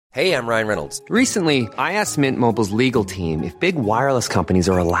Hey, I'm Ryan Reynolds. Recently, I asked Mint Mobile's legal team if big wireless companies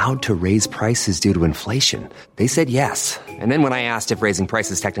are allowed to raise prices due to inflation. They said yes. And then when I asked if raising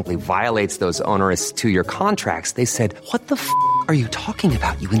prices technically violates those onerous two-year contracts, they said, "What the f*** are you talking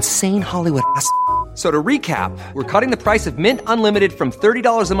about, you insane Hollywood ass?" So to recap, we're cutting the price of Mint Unlimited from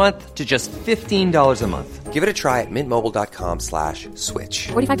 $30 a month to just $15 a month. Give it a try at mintmobile.com/switch.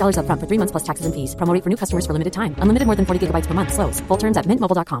 $45 up front for 3 months plus taxes and fees. Promo rate for new customers for limited time. Unlimited more than 40 gigabytes per month. Slows full terms at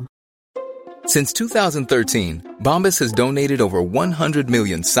mintmobile.com. Since 2013, Bombas has donated over 100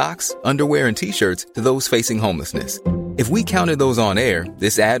 million socks, underwear, and T-shirts to those facing homelessness. If we counted those on air,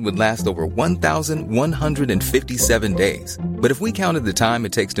 this ad would last over 1,157 days. But if we counted the time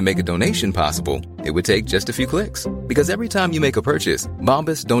it takes to make a donation possible, it would take just a few clicks. Because every time you make a purchase,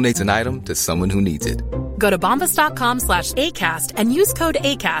 Bombas donates an item to someone who needs it. Go to bombas.com/ACAST and use code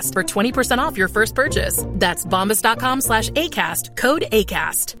ACAST for 20% off your first purchase. That's bombas.com/ACAST, code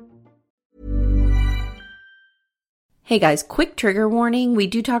ACAST. Hey guys, quick trigger warning. We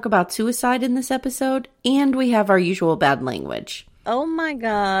do talk about suicide in this episode, and we have our usual bad language. Oh my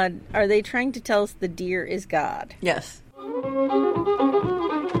god, are they trying to tell us the deer is God? Yes.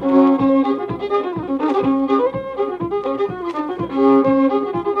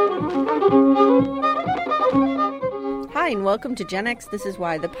 Hi, and welcome to Gen X This Is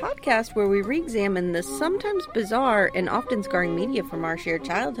Why, the podcast where we re-examine the sometimes bizarre and often scarring media from our shared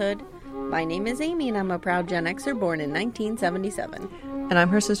childhood. My name is Amy, and I'm a proud Gen Xer born in 1977. And I'm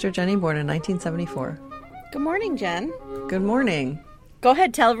her sister Jenny, born in 1974. Good morning, Jen. Good morning. Go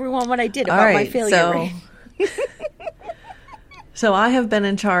ahead, tell everyone what I did about my failure rate. So I have been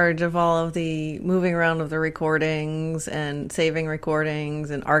in charge of all of the moving around of the recordings and saving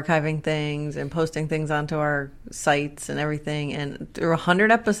recordings and archiving things and posting things onto our sites and everything. And through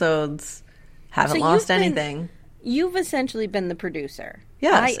 100 episodes, haven't lost anything. You've essentially been the producer.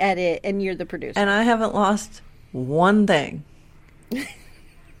 Yes. I edit, and you're the producer. And I haven't lost one thing.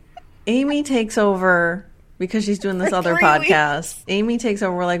 Amy takes over because she's doing this other podcast. Weeks. Amy takes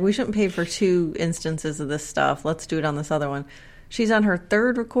over. We're like, we shouldn't pay for 2 instances of this stuff. Let's do it on this other one. She's on her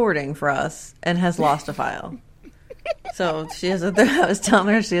 3rd recording for us and has lost a file. So she has I was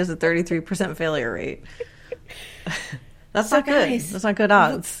telling her she has a 33% failure rate. That's not good. That's not good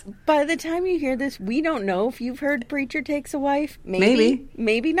odds. By the time you hear this, we don't know if you've heard Preacher Takes a Wife. Maybe.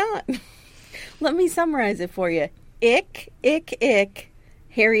 Maybe not. Let me summarize it for you. Ick, ick, ick.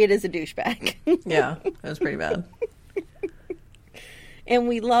 Harriet is a douchebag. Yeah, that was pretty bad. And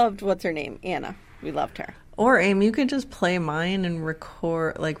we loved, what's her name? Anna. We loved her. Or, Aim, you could just play mine and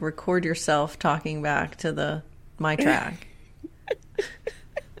record yourself talking back to my track.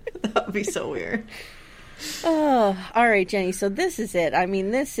 That would be so weird. Oh, all right, Jenny. So this is it. I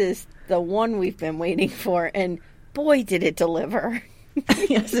mean, this is the one we've been waiting for, and boy, did it deliver.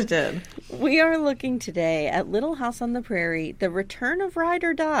 Yes, it did. We are looking today at Little House on the Prairie, The Return of Ride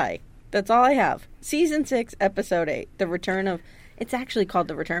or Die. That's all I have. Season 6, Episode 8, The Return of... It's actually called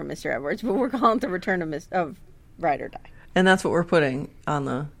The Return of Mr. Edwards, but we're calling it The Return of Ride or Die. And that's what we're putting on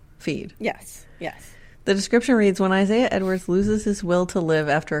the feed. Yes, yes. The description reads, when Isaiah Edwards loses his will to live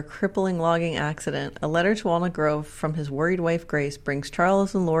after a crippling logging accident, a letter to Walnut Grove from his worried wife, Grace, brings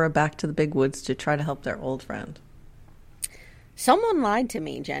Charles and Laura back to the big woods to try to help their old friend. Someone lied to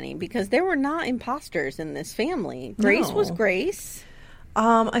me, Jenny, because there were not imposters in this family. Grace was Grace.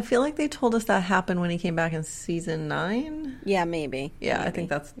 I feel like they told us that happened when he came back in season 9. Yeah, maybe. Yeah, maybe. I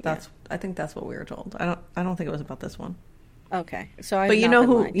think that's what we were told. I don't think it was about this one. Okay, so but you know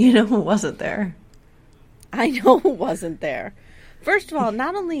who wasn't there. I know who wasn't there. First of all,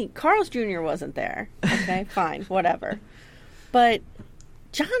 not only Carl's Jr. wasn't there. Okay, fine, whatever. But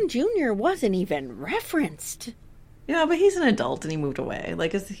John Jr. wasn't even referenced. Yeah, but he's an adult and he moved away.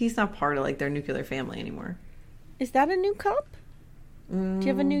 Like, he's not part of their nuclear family anymore. Is that a new cup? Do you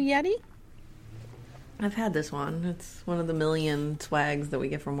have a new Yeti? I've had this one. It's one of the million swags that we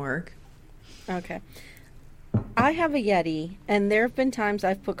get from work. Okay. I have a Yeti, and there have been times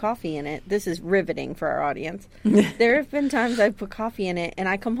I've put coffee in it. This is riveting for our audience. There have been times I've put coffee in it, and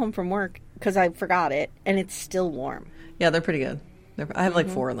I come home from work because I forgot it, and it's still warm. Yeah, they're pretty good. I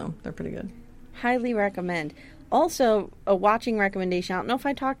have 4 of them. They're pretty good. Highly recommend. Also, a watching recommendation. I don't know if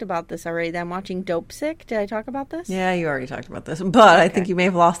I talked about this already. That I'm watching Dopesick. Did I talk about this? Yeah, you already talked about this. But okay. I think you may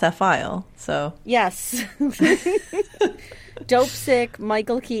have lost that file. So yes. Dopesick,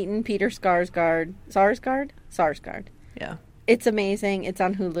 Michael Keaton, Peter Sarsgaard. Sarsgaard. Yeah. It's amazing. It's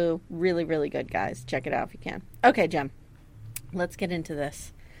on Hulu. Really, really good, guys. Check it out if you can. Okay, Jem. Let's get into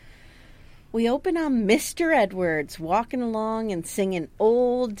this. We open on Mr. Edwards walking along and singing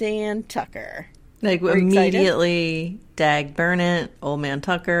Old Dan Tucker. Like, We're excited? immediately, Dag Burnett, Old Man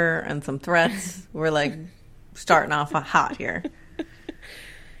Tucker, and some threats. We're, like, starting off hot here.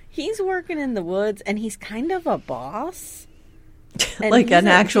 He's working in the woods, and he's kind of a boss. And Like he's an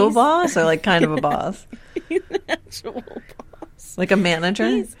actual he's- boss or, like, kind of a boss? He's an actual boss. Like a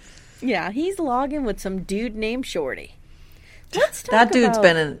manager? He's logging with some dude named Shorty. Let's talk That dude's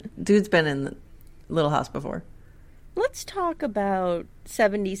about, been in Little House before. Let's talk about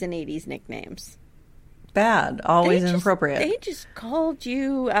 70s and 80s nicknames. Bad. Always They just- inappropriate. They just called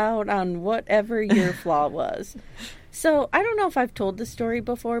you out on whatever your flaw was. So, I don't know if I've told this story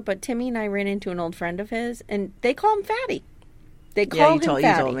before, but Timmy and I ran into an old friend of his, and they call him Fatty. They call him you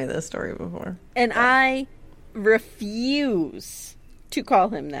Fatty. told me this story before. And I refuse to call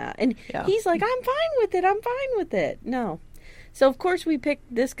him that. And Yeah. he's like, I'm fine with it. No. So, of course, we pick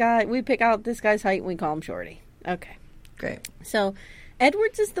out this guy's height, and we call him Shorty. Okay. Great. So,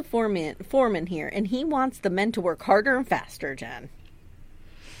 Edwards is the foreman here, and he wants the men to work harder and faster, Jen.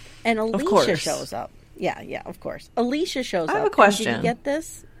 And Alicia course. shows up. Yeah, of course. Alicia shows up. I have a And question. did you get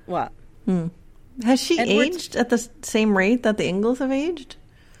this? What? Has she Edwards- aged at the same rate that the Ingalls have aged?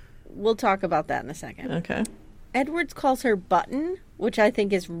 We'll talk about that in a second. Okay. Edwards calls her Button, which I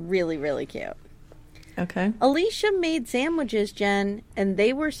think is really, really cute. Okay. Alicia made sandwiches, Jen, and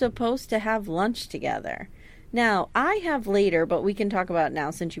they were supposed to have lunch together. Now, I have later, but we can talk about it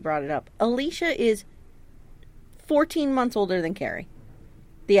now since you brought it up. Alicia is 14 months older than Carrie,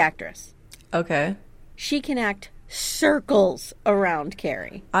 the actress. Okay. She can act circles around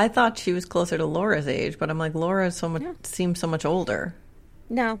Carrie. I thought she was closer to Laura's age, but I'm like, Laura seems so much older.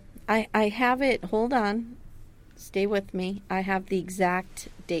 Now, I have it. Hold on. Stay with me. I have the exact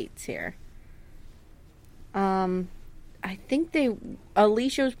dates here. I think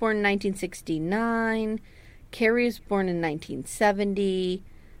Alicia was born in 1969. Carrie was born in 1970.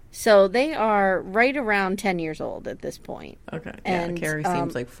 So they are right around 10 years old at this point. Okay. And, yeah, Carrie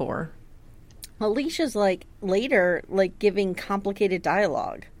seems like 4. Alicia's later giving complicated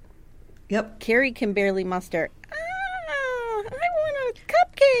dialogue. Yep. Carrie can barely muster, I want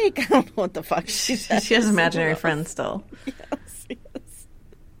a cupcake. I don't know what the fuck she says. She has imaginary friends still. Yes.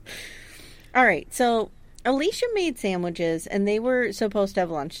 All right, so Alicia made sandwiches, and they were supposed to have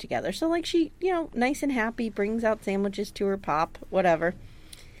lunch together. So, she, nice and happy, brings out sandwiches to her pop, whatever.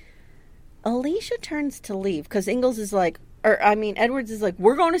 Alicia turns to leave, because Edwards is like,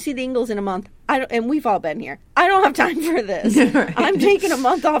 we're going to see the Ingalls in a month. And we've all been here. I don't have time for this. Right. I'm taking a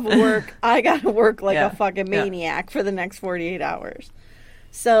month off of work. I got to work like Yeah. a fucking maniac for the next 48 hours.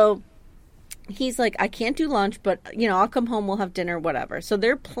 So he's like, I can't do lunch, but, I'll come home, we'll have dinner, whatever. So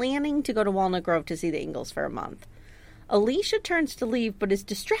they're planning to go to Walnut Grove to see the Ingalls for a month. Alicia turns to leave, but is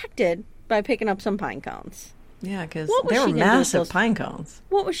distracted by picking up some pine cones. Yeah, because What was they were she gonna do with massive those- pine cones.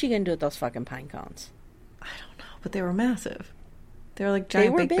 What was she going to do with those fucking pine cones? I don't know, but they were massive. They were like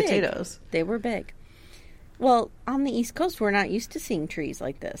giant baked potatoes. They were big. Well, on the East Coast, we're not used to seeing trees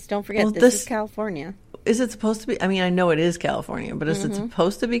like this. Don't forget, Well, this is California. Is it supposed to be? I mean, I know it is California, but is it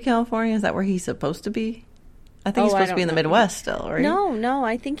supposed to be California? Is that where he's supposed to be? I think he's Oh, I supposed to be in the don't know. Midwest still, right? No,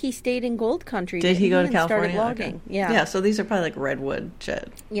 I think he stayed in Gold Country. Did he go to and California? started logging. Okay. Yeah. Yeah, so these are probably like redwood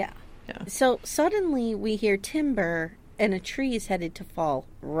shit. Yeah. Yeah. So suddenly we hear timber, and a tree is headed to fall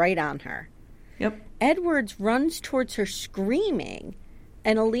right on her. Yep. Edwards runs towards her screaming,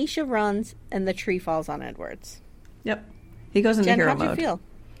 and Alicia runs, and the tree falls on Edwards. Yep. He goes into Jen, hero how'd mode. you feel?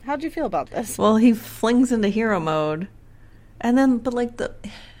 How'd you feel about this? Well, he flings into hero mode. And then, but like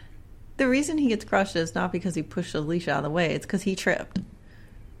the reason he gets crushed is not because he pushed Alicia out of the way. It's because he tripped.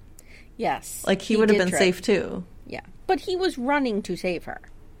 Yes. Like, he would have did been trip. safe too. Yeah. But he was running to save her.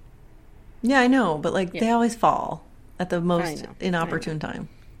 Yeah, I know. But like, Yeah. they always fall at the most know. inopportune time.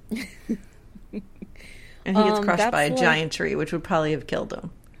 And he gets crushed that's by a like- giant tree, which would probably have killed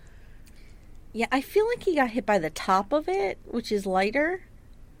him. Yeah, I feel like he got hit by the top of it, which is lighter.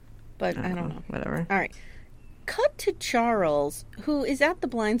 But I don't know. Whatever. All right. Cut to Charles, who is at the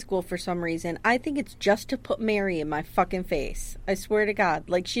blind school for some reason. I think it's just to put Mary in my fucking face. I swear to God.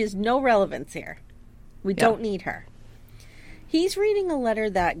 Like, she has no relevance here. We don't need her. He's reading a letter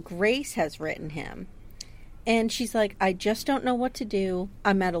that Grace has written him. And she's like, I just don't know what to do.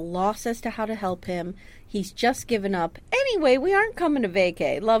 I'm at a loss as to how to help him. He's just given up. Anyway, we aren't coming to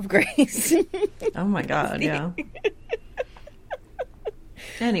vacay. Love, Grace. Oh my God, yeah.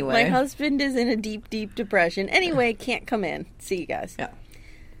 Anyway. My husband is in a deep, deep depression. Anyway, can't come in. See you guys. Yeah.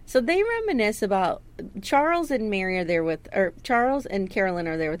 So they reminisce about Charles and Mary are there with, or Charles and Carolyn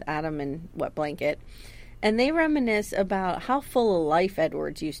are there with Adam and Wet Blanket. And they reminisce about how full of life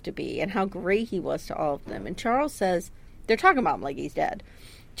Edwards used to be and how great he was to all of them. And Charles says, they're talking about him like he's dead.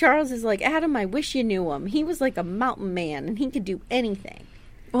 Charles is like, Adam, I wish you knew him. He was like a mountain man, and he could do anything.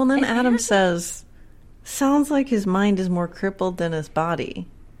 Well, then And Adam says, sounds like his mind is more crippled than his body.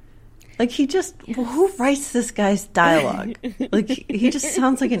 Like, he just, who writes this guy's dialogue? Like, he just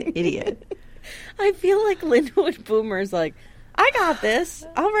sounds like an idiot. I feel like Linwood Boomer's like, I got this.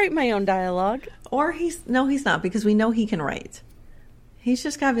 I'll write my own dialogue. Or he's not, because we know he can write. He's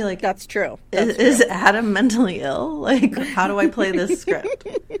just got to be like, That's true. Is Adam mentally ill? Like, how do I play this script?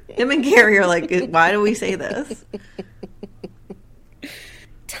 Him and Gary are like, why do we say this?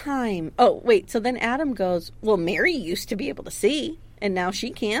 Time. Oh, wait. So then Adam goes, well, Mary used to be able to see, and now she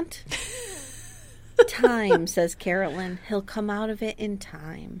can't. Time, says Carolyn. He'll come out of it in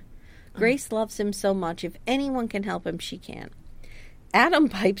time. Grace loves him so much. If anyone can help him, she can. Adam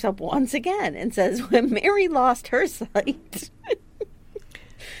pipes up once again and says, when Mary lost her sight.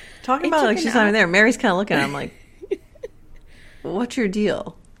 Talking about like she's not even there. Mary's kind of looking at him like, what's your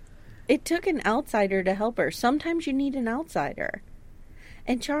deal? It took an outsider to help her. Sometimes you need an outsider.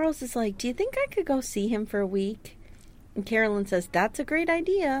 And Charles is like, do you think I could go see him for a week? And Carolyn says, that's a great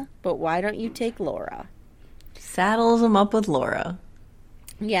idea, but why don't you take Laura? Saddles him up with Laura.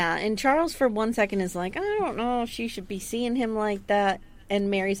 Yeah, and Charles for 1 second is like, I don't know if she should be seeing him like that. And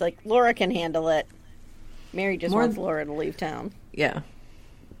Mary's like, Laura can handle it. Mary just wants Laura to leave town. Yeah.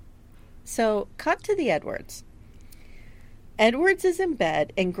 So, cut to the Edwards. Edwards is in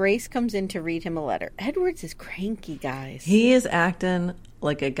bed, and Grace comes in to read him a letter. Edwards is cranky, guys. He is acting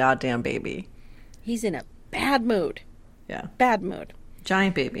like a goddamn baby. He's in a bad mood. Yeah. Bad mood.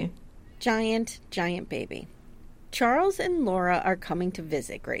 Giant baby. Giant baby. Charles and Laura are coming to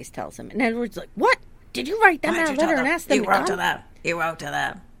visit, Grace tells him. And Edward's like, what? Did you write them a letter and ask them to come? You wrote to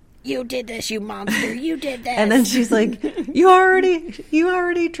them. You did this, you monster. You did this. And then she's like, you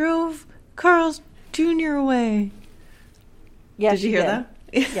already drove Carl's Jr. away. Yeah, did you hear that?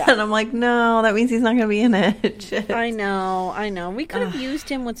 Yeah. And I'm like, no, that means he's not going to be in it. Shit. I know. We could have used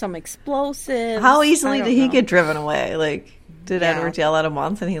him with some explosives. How easily did he get driven away? Like, did Yeah. Edward yell at him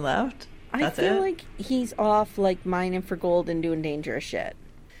once and he left? I feel like he's off, like, mining for gold and doing dangerous shit.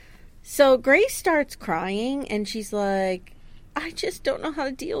 So Grace starts crying, and she's like, I just don't know how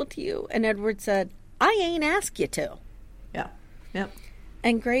to deal with you. And Edward said, I ain't asked you to. Yeah. Yep.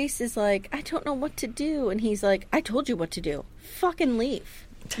 And Grace is like, I don't know what to do. And he's like, I told you what to do. Fucking leave.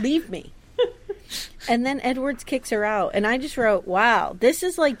 Leave me. And then Edwards kicks her out. And I just wrote, wow, this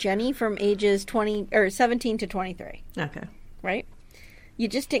is like Jenny from ages 17 to 23. Okay. Right? You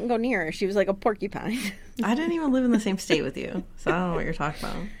just didn't go near her. She was like a porcupine. I didn't even live in the same state with you, so I don't know what you're talking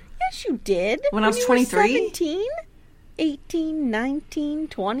about. Yes, you did. When I was 23? 17, 18, 19,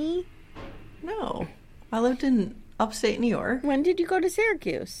 20. No. I lived in upstate New York When did you go to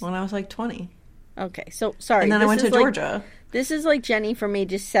Syracuse? when I was like 20. Okay, so sorry. And then I this went to is like- Georgia. This is like Jenny from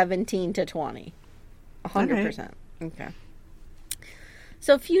ages 17 to 20. 100%. Okay.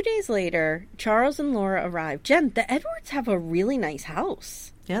 So a few days later, Charles and Laura arrive. Jen, the Edwards have a really nice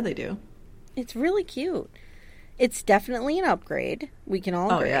house. Yeah, they do. It's really cute. It's definitely an upgrade. We can all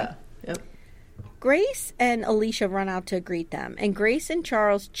agree. Oh, yeah. Yep. Grace and Alicia run out to greet them. And Grace and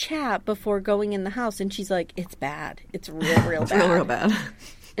Charles chat before going in the house. And she's like, it's bad. It's real It's bad. real bad.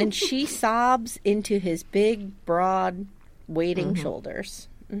 And she sobs into his big, broad, waiting shoulders.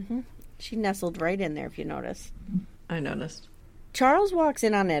 She nestled right in there, if you notice. I noticed. Charles walks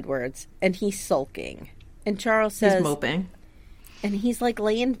in on Edwards, and he's sulking. And Charles says... He's moping. And he's, like,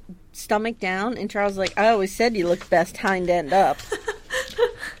 laying stomach down. And Charles is like, I always said you looked best hind end up.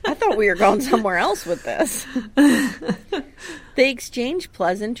 I thought we were going somewhere else with this. They exchange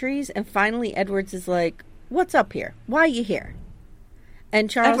pleasantries, and finally Edwards is like, what's up here? Why are you here? And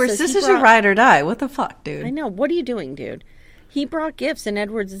Charles Edwards, says, this is your ride or die. What the fuck, dude? I know. What are you doing, dude? He brought gifts, and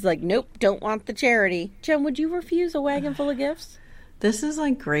Edwards is like, nope, don't want the charity. Jen, would you refuse a wagon full of gifts? This is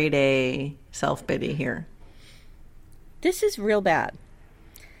like grade A self-pity here. This is real bad.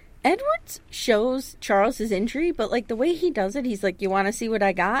 Edwards shows Charles his injury, but like the way he does it, he's like, you want to see what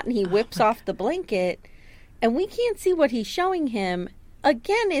I got? And he whips off the blanket, and we can't see what he's showing him.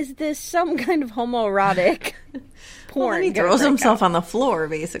 Again, is this some kind of homoerotic porn? Well, he throws himself on the floor,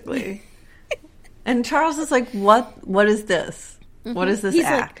 basically. And Charles is like, what is this? What is this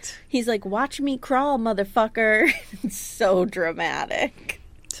act? He's like, watch me crawl, motherfucker. It's so dramatic.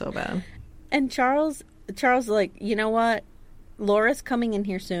 So bad. And Charles like, you know what? Laura's coming in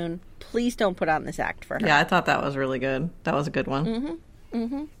here soon. Please don't put on this act for her. Yeah, I thought that was really good. That was a good one.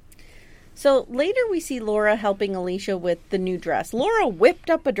 So later we see Laura helping Alicia with the new dress. Laura whipped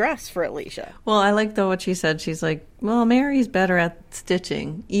up a dress for Alicia. Well, I like, though, what she said. She's like, well, Mary's better at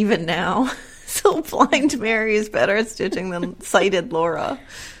stitching, even now. So blind Mary is better at stitching than sighted Laura.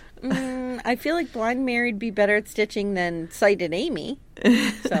 I feel like blind Mary'd be better at stitching than sighted Amy.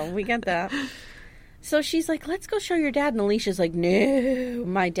 So we got that. So she's like, let's go show your dad. And Alicia's like, no,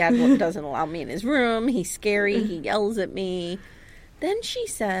 my dad doesn't allow me in his room. He's scary. He yells at me. Then she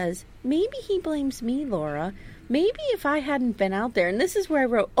says, maybe he blames me, Laura. Maybe if I hadn't been out there. And this is where I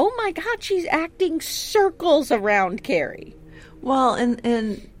wrote, oh my God, she's acting circles around Carrie. Well,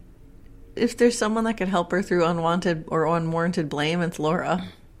 and if there's someone that could help her through unwanted or unwarranted blame, it's Laura.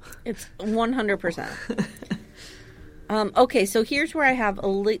 It's 100%. Okay, so here's where I have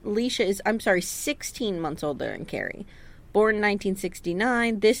Alicia is, 16 months older than Carrie. Born in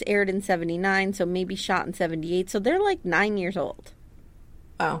 1969. This aired in 79, so maybe shot in 78. So they're like 9 years old.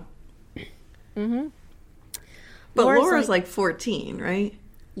 Oh. Mm-hmm. But Laura's like 14, right?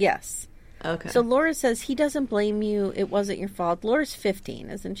 Yes. Okay. So Laura says, he doesn't blame you. It wasn't your fault. Laura's 15,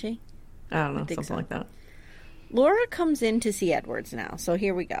 isn't she? I don't know, something like that. Laura comes in to see Edwards now. So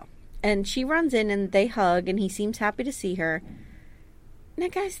here we go. And she runs in and they hug and he seems happy to see her. Now,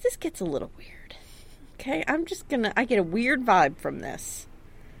 guys, this gets a little weird. Okay? I get a weird vibe from this.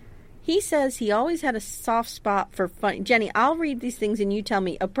 He says he always had a soft spot for funny. Jenny, I'll read these things and you tell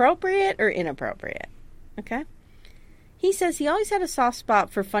me appropriate or inappropriate. Okay? He says he always had a soft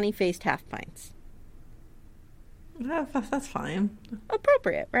spot for funny-faced half-pints. That's fine.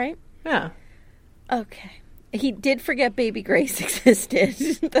 Appropriate, right? Yeah. Okay. He did forget Baby Grace existed.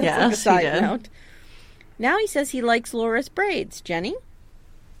 That's yes, like a side he did. note. Now he says he likes Laura's braids. Jenny?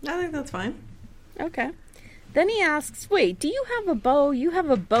 I think that's fine. Okay. Then he asks, wait, do you have a bow? You have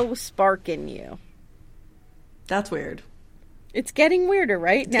a bow spark in you. That's weird. It's getting weirder,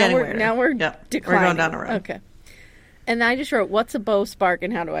 right? It's getting weirder. Now we're yep. declining. We're going down a road. Okay. And I just wrote, what's a bow spark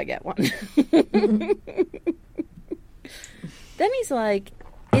and how do I get one? Then he's like,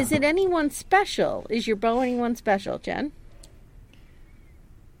 is it anyone special? Is your bow anyone special, Jen?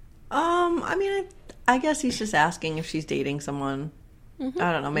 I guess he's just asking if she's dating someone. Mm-hmm.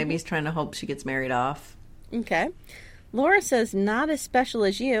 I don't know. Maybe he's trying to hope she gets married off. Okay. Laura says, not as special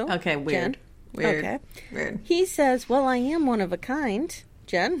as you. Okay, weird. Jen. Weird. Okay. Weird. He says, well, I am one of a kind.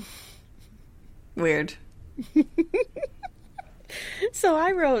 Jen? Weird. So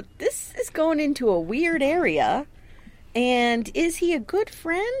I wrote, this is going into a weird area. And is he a good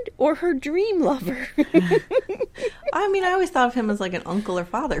friend or her dream lover? I always thought of him as like an uncle or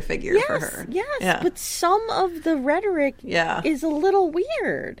father figure for her. Yes, yeah. But some of the rhetoric is a little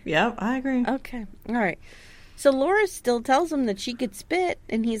weird. Yeah, I agree. Okay, all right. So Laura still tells him that she could spit,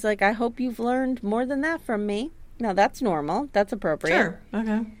 and he's like, I hope you've learned more than that from me. Now, that's normal. That's appropriate. Sure,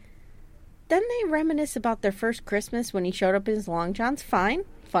 okay. Then they reminisce about their first Christmas when he showed up in his long johns. Fine.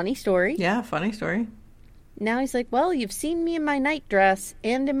 Funny story. Yeah, funny story. Now he's like, well, you've seen me in my nightdress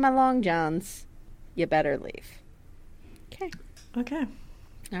and in my long johns. You better leave. Okay. Okay.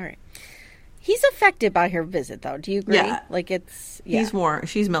 All right. He's affected by her visit, though. Do you agree? Yeah.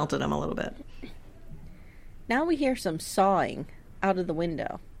 She's melted him a little bit. Now we hear some sawing out the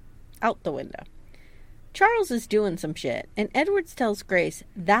window. Charles is doing some shit, and Edwards tells Grace,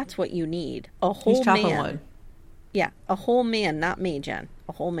 that's what you need. A whole He's chopping man. wood. Yeah, a whole man, not me, Jen.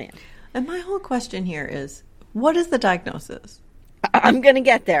 A whole man. And my whole question here is, what is the diagnosis? I'm going to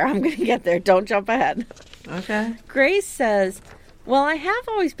get there. Don't jump ahead. Okay. Grace says, well, I have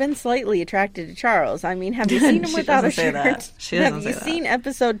always been slightly attracted to Charles. I mean, have you seen him without a shirt? Have you seen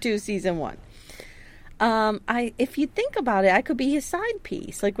episode 2, season 1? If you think about it, I could be his side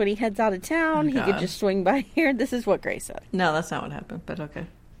piece. Like when he heads out of town, he could just swing by here. This is what Grace said. No, that's not what happened, but okay.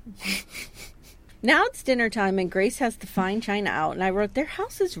 Now it's dinner time and Grace has the fine china out, and I wrote, their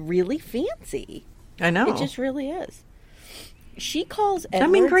house is really fancy. I know. It just really is. She calls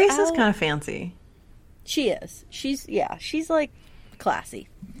Edwards Grace out. is kind of fancy. She is. She's like classy.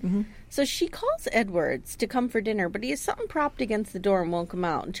 Mm-hmm. So she calls Edwards to come for dinner, but he has something propped against the door and won't come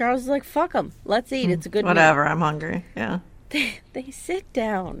out. And Charles is like, fuck him. Let's eat. It's a good Whatever. meal. I'm hungry. Yeah. They sit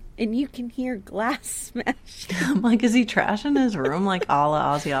down, and you can hear glass smashed. I'm like, is he trashing his room like a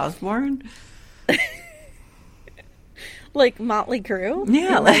la Ozzy Osbourne? Like Motley Crue?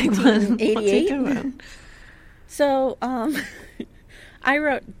 Yeah, like 1988. what's he doing? So, I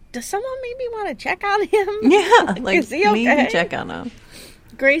wrote, does someone maybe want to check on him? Yeah, like, is he okay? maybe check on him.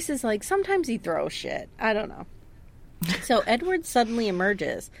 Grace is like, sometimes he throws shit. I don't know. So Edward suddenly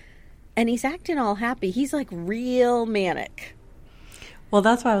emerges, and he's acting all happy. He's like real manic. Well,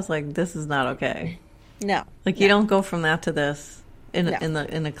 that's why I was like, this is not okay. No. Like, you don't go from that to this in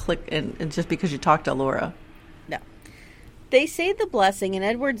a click, and just because you talk to Laura. No. They say the blessing, and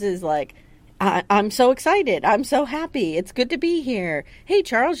Edwards is like, I'm so excited. I'm so happy. It's good to be here. Hey,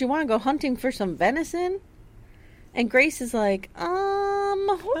 Charles, you want to go hunting for some venison? And Grace is like,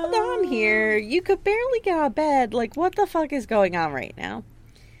 hold on here. You could barely get out of bed. Like, what the fuck is going on right now?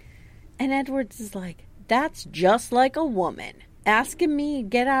 And Edwards is like, that's just like a woman. Asking me to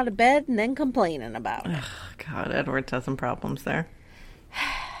get out of bed and then complaining about it. God, Edwards has some problems there.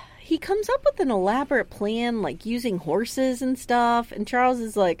 He comes up with an elaborate plan, like using horses and stuff. And Charles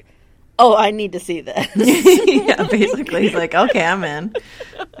is like, oh, I need to see this. Yeah, basically. He's like, okay, I'm in.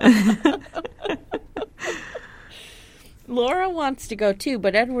 Laura wants to go too,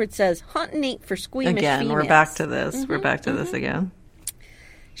 but Edward says, hunting ain't for squeamish Again, females. we're back to this. We're back to this again.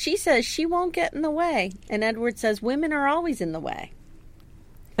 She says she won't get in the way. And Edward says women are always in the way.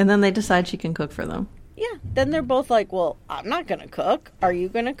 And then they decide she can cook for them. Yeah. Then they're both like, well, I'm not going to cook. Are you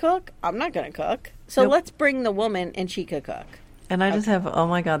going to cook? I'm not going to cook. So Nope. let's bring the woman and she could cook. And I just have, oh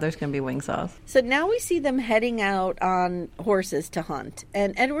my God, there's going to be wing sauce. So now we see them heading out on horses to hunt.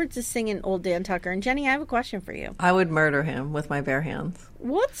 And Edwards is singing Old Dan Tucker. And Jenny, I have a question for you. I would murder him with my bare hands.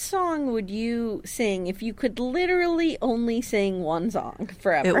 What song would you sing if you could literally only sing one song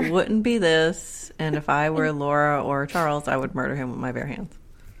forever? It wouldn't be this. And if I were Laura or Charles, I would murder him with my bare hands.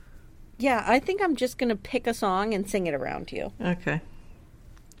 Yeah, I think I'm just going to pick a song and sing it around you. Okay.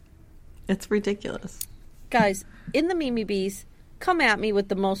 It's ridiculous. Guys, in the Mimi Bees, come at me with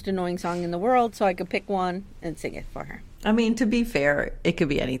the most annoying song in the world so I could pick one and sing it for her. I mean, to be fair, it could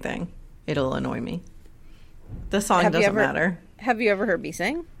be anything. It'll annoy me. The song doesn't matter. Have you ever heard me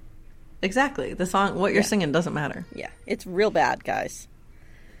sing? Exactly. The song, what you're singing doesn't matter. Yeah, it's real bad, guys.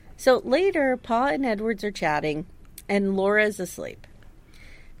 So later, Pa and Edwards are chatting, and Laura is asleep.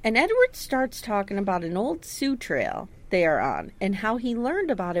 And Edward starts talking about an old Sioux trail they are on and how he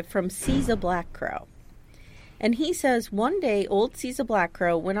learned about it from Caesar Black Crow. And he says one day old Caesar Black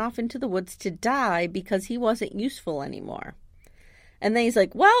Crow went off into the woods to die because he wasn't useful anymore. And then he's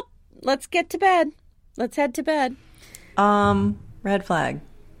like, well, let's get to bed. Let's head to bed. Red flag.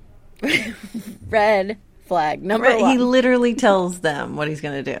 Red flag. Number one. He literally tells them what he's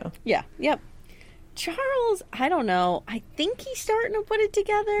going to do. Yeah, yep. Charles, I don't know. I think he's starting to put it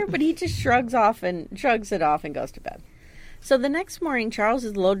together, but he just shrugs it off and goes to bed. So the next morning, Charles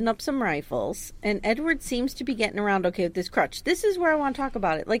is loading up some rifles, and Edward seems to be getting around okay with this crutch. This is where I want to talk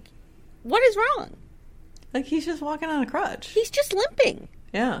about it. Like, what is wrong? Like, he's just walking on a crutch. He's just limping.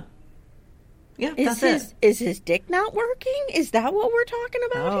 Yeah. Yeah, Is his dick not working? Is that what we're talking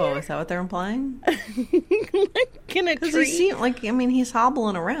about Oh, here? is that what they're implying? Like in a Because tree? he seems like, I mean, he's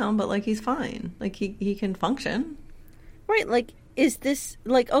hobbling around, but, like, he's fine. Like, he can function. Right, like, is this,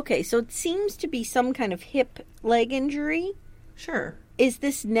 like, okay, so it seems to be some kind of hip leg injury. Sure. Is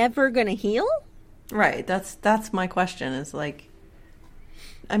this never going to heal? Right. That's my question is, like,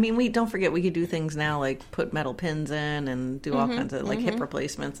 I mean, don't forget we could do things now like put metal pins in and do all kinds of, like, hip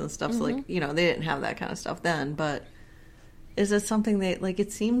replacements and stuff. So, like, you know, they didn't have that kind of stuff then. But is it something that, like,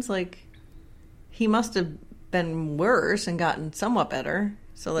 it seems like he must have been worse and gotten somewhat better.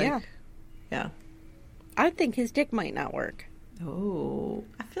 So, like, yeah. I think his dick might not work. Oh.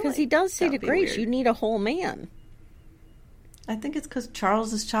 Because he does say to Grace, you need a whole man. I think it's because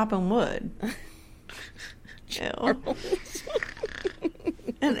Charles is chopping wood.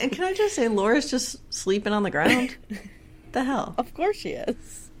 And can I just say, Laura's just sleeping on the ground? The hell? Of course she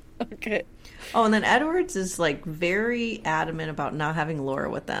is. Okay. Oh, and then Edwards is, like, very adamant about not having Laura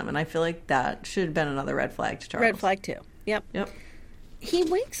with them. And I feel like that should have been another red flag to Charles. Red flag, too. Yep. He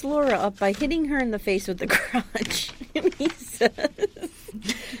wakes Laura up by hitting her in the face with the crutch. And he says,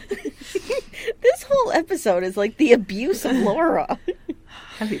 this whole episode is like the abuse of Laura.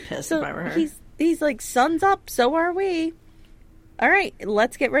 I'd be pissed if I were her. He's like, sun's up, so are we. All right,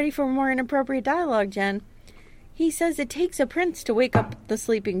 let's get ready for more inappropriate dialogue, Jen. He says it takes a prince to wake up the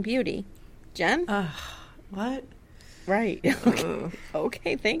sleeping beauty. Jen? What? Right.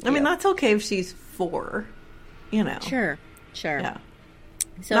 Okay, thank you. I mean, that's okay if she's 4, you know. Sure. Yeah.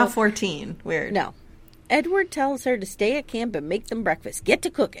 So, not 14. Weird. No. Edward tells her to stay at camp and make them breakfast. Get to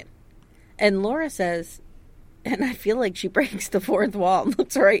cooking. And Laura says, and I feel like she breaks the fourth wall and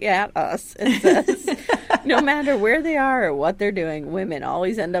looks right at us and says, no matter where they are or what they're doing, women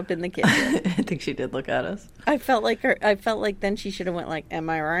always end up in the kitchen. I think she did look at us. I felt like then she should have went like, am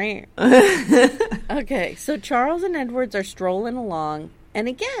I right? Okay, so Charles and Edwards are strolling along. And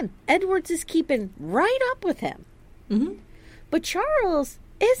again, Edwards is keeping right up with him. Mm-hmm. But Charles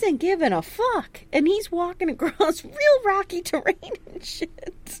isn't giving a fuck. And he's walking across real rocky terrain and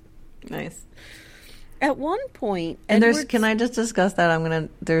shit. Nice. At one point, and Edwards... can I just discuss that?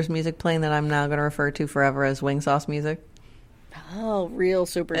 There's music playing that I'm now going to refer to forever as wing sauce music. Oh, real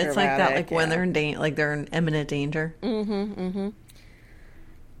super It's dramatic. like that, like when they're in they're in imminent danger.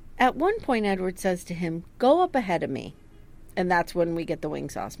 At one point, Edward says to him, "Go up ahead of me." And that's when we get the wing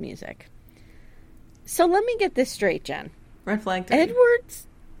sauce music. So let me get this straight, Jen. Red flag 3.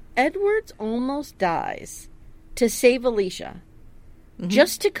 Edwards almost dies to save Alicia,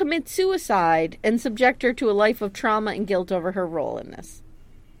 just to commit suicide and subject her to a life of trauma and guilt over her role in this.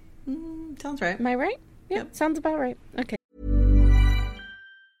 Sounds right. Am I right? Yep. Sounds about right. Okay.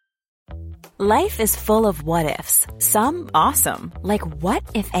 Life is full of what-ifs. Some awesome, like what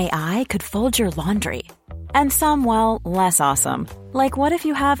if AI could fold your laundry? And some, well, less awesome, like what if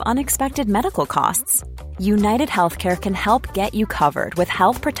you have unexpected medical costs? United Healthcare can help get you covered with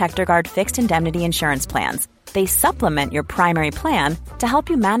Health Protector Guard fixed indemnity insurance plans. They supplement your primary plan to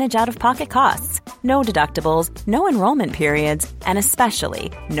help you manage out-of-pocket costs. No deductibles, no enrollment periods, and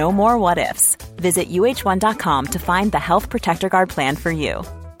especially no more what-ifs. Visit uh1.com to find the Health Protector Guard plan for you.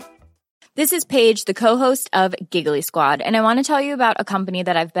 This is Paige, the co-host of Giggly Squad, and I want to tell you about a company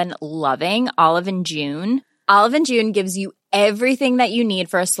that I've been loving, Olive & June. Olive & June gives you everything that you need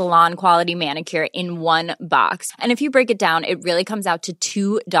for a salon-quality manicure in one box. And if you break it down, it really comes out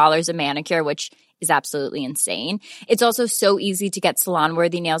to $2 a manicure, which is absolutely insane. It's also so easy to get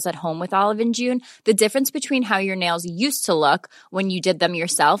salon-worthy nails at home with Olive & June. The difference between how your nails used to look when you did them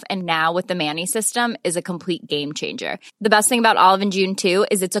yourself and now with the Mani system is a complete game changer. The best thing about Olive & June, too,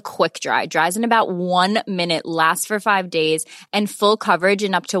 is it's a quick dry. Dries in about 1 minute, lasts for 5 days, and full coverage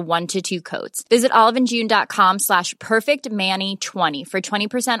in up to 1 to 2 coats. Visit oliveandjune.com/perfectmani20 for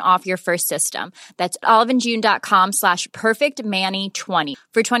 20% off your first system. That's oliveandjune.com/perfectmani20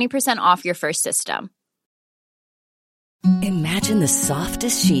 for 20% off your first system. Imagine the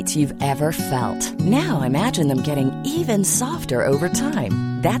softest sheets you've ever felt. Now imagine them getting even softer over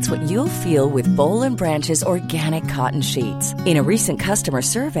time. That's what you'll feel with Boll & Branch's organic cotton sheets. In a recent customer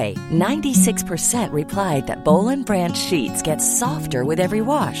survey, 96% replied that Boll & Branch sheets get softer with every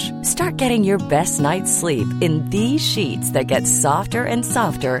wash. Start getting your best night's sleep in these sheets that get softer and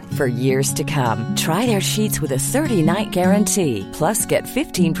softer for years to come. Try their sheets with a 30-night guarantee. Plus, get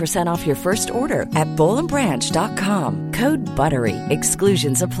 15% off your first order at bollandbranch.com. Code BUTTERY.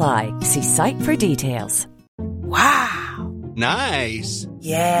 Exclusions apply. See site for details. Wow. Nice.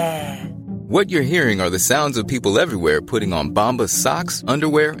 Yeah. What you're hearing are the sounds of people everywhere putting on Bombas socks,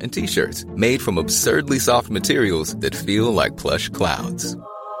 underwear, and T-shirts made from absurdly soft materials that feel like plush clouds.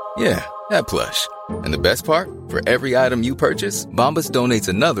 Yeah, that plush. And the best part? For every item you purchase, Bombas donates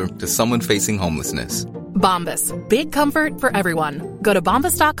another to someone facing homelessness. Bombas. Big comfort for everyone. Go to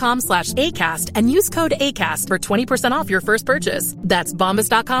bombas.com/ACAST and use code ACAST for 20% off your first purchase. That's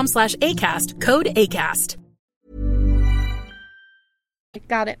bombas.com/ACAST. Code ACAST.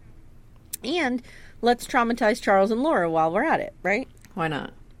 Got it. And let's traumatize Charles and Laura while we're at it, right? Why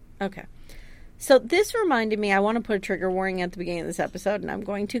not? Okay. So this reminded me, I want to put a trigger warning at the beginning of this episode, and I'm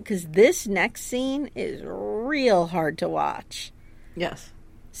going to, because this next scene is real hard to watch. Yes.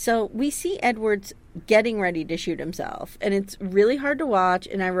 So we see Edwards getting ready to shoot himself, and it's really hard to watch,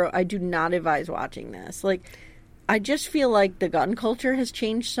 and I do not advise watching this. Like, I just feel like the gun culture has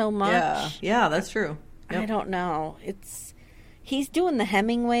changed so much. Yeah, that's true. Yep. I don't know. He's doing the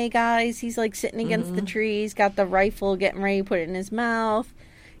Hemingway, guys. He's like sitting against the tree. He's got the rifle, getting ready to put it in his mouth.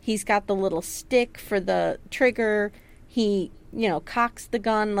 He's got the little stick for the trigger. He, cocks the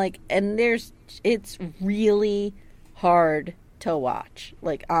gun, and it's really hard to watch.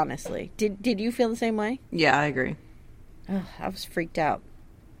 Like, honestly. Did you feel the same way? Yeah, I agree. Ugh, I was freaked out.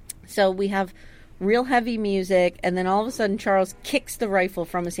 So we have real heavy music, and then all of a sudden Charles kicks the rifle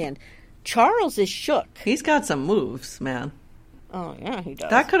from his hand. Charles is shook. He's got some moves, man. Oh, yeah, he does.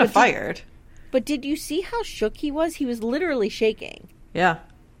 That could have fired. But did you see how shook he was? He was literally shaking. Yeah.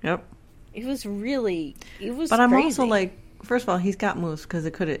 Yep. It was crazy. But I'm also like, first of all, he's got moves because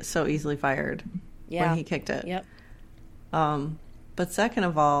it could have so easily fired when he kicked it. Yep. But second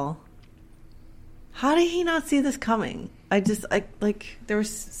of all, how did he not see this coming? There were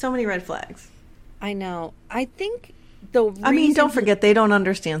so many red flags. I know. I think don't forget, they don't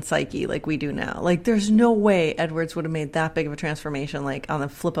understand psyche like we do now. Like, there's no way Edwards would have made that big of a transformation, like, on the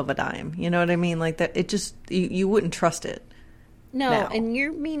flip of a dime. You know what I mean? Like, that, it just, you wouldn't trust it. No, now. And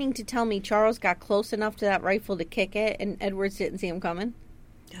you're meaning to tell me Charles got close enough to that rifle to kick it, and Edwards didn't see him coming?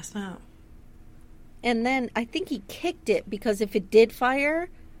 Yes, no. And then I think he kicked it because if it did fire,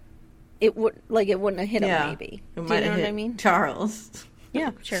 it wouldn't have hit him. Maybe. It might have hit what I mean? Charles.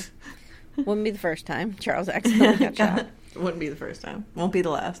 Yeah, sure. Wouldn't be the first time Charles accidentally got shot. Wouldn't be the first time. Won't be the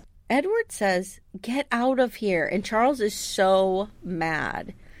last. Edward says, "Get out of here," and Charles is so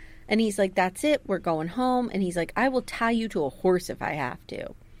mad. And he's like, that's it. We're going home. And he's like, I will tie you to a horse if I have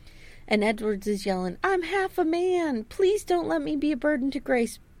to. And Edwards is yelling, I'm half a man. Please don't let me be a burden to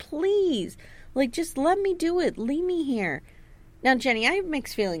Grace. Please. Like, just let me do it. Leave me here. Now, Jenny, I have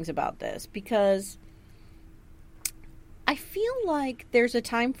mixed feelings about this because I feel like there's a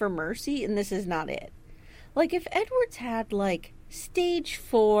time for mercy and this is not it. Like, if Edwards had, like, stage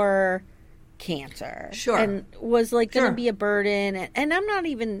 4 cancer. Sure. And was, like, going to be a burden. And I'm not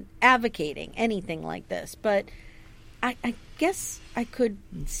even advocating anything like this. But I guess I could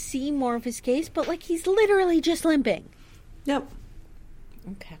see more of his case. But, like, he's literally just limping. Yep.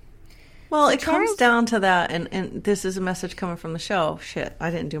 Okay. Well, So it comes down to that. And this is a message coming from the show. Shit. I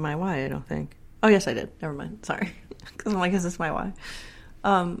didn't do my why, I don't think. Oh, yes, I did. Never mind. Sorry. Because I'm like, is this my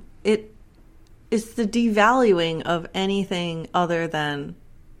why? It's the devaluing of anything other than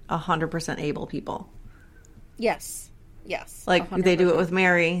 100% able people. Yes. Yes. Like, 100%. they do it with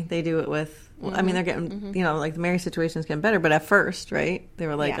Mary. They do it with... I mean, they're getting... You know, like, the Mary situation's getting better. But at first, right? They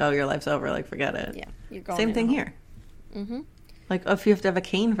were like, oh, your life's over. Like, forget it. Yeah. You're going Same thing here. Like, if you have to have a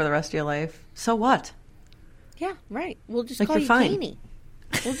cane for the rest of your life, so what? Yeah, right. We'll just Like, call you're you fine. Caney.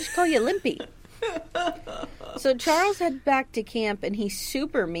 We'll just call you Limpy. So Charles head back to camp, and he's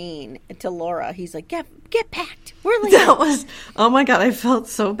super mean to Laura. He's like, get packed. We're late. That was... Oh, my God. I felt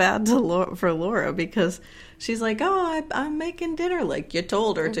so bad for Laura because... She's like, oh, I'm making dinner like you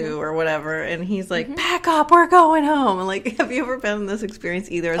told her to or whatever. And he's like, pack up, we're going home. And like, have you ever been in this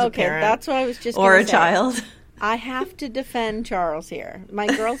experience either as a parent that's what I was just or gonna a say. child? I have to defend Charles here. My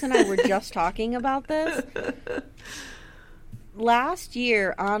girls and I were just talking about this. Last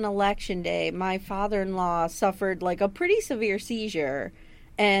year on Election Day, my father-in-law suffered like a pretty severe seizure.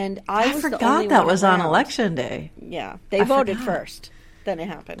 And I was the only forgot that one was on around. Election Day. Yeah, they I voted forgot. first. Then it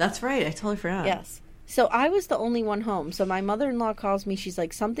happened. That's right. I totally forgot. Yes. So I was the only one home. So my mother-in-law calls me. She's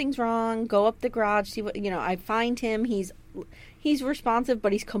like, something's wrong. Go up the garage. See what, I find him. He's responsive,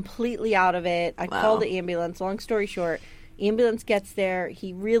 but he's completely out of it. I call the ambulance. Long story short, ambulance gets there.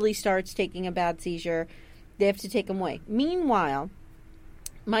 He really starts taking a bad seizure. They have to take him away. Meanwhile,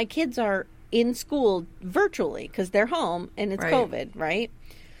 my kids are in school virtually because they're home and it's COVID, right?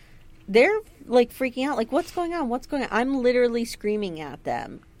 They're like freaking out. Like, what's going on? What's going on? I'm literally screaming at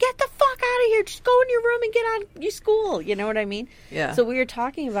them. Get the fuck out of here. Just go in your room and get on your school. You know what I mean? Yeah. So we were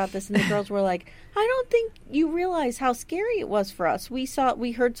talking about this and the girls were like, I don't think you realize how scary it was for us. We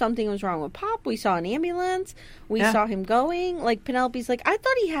heard something was wrong with Pop. We saw an ambulance. We saw him going. Like, Penelope's like, I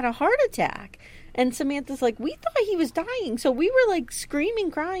thought he had a heart attack. And Samantha's like, we thought he was dying. So we were like screaming,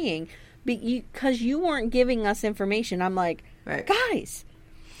 crying because you weren't giving us information. I'm like, guys,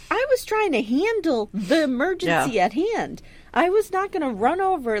 I was trying to handle the emergency at hand. I was not going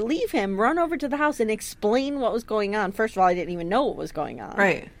to leave him, run over to the house and explain what was going on. First of all, I didn't even know what was going on.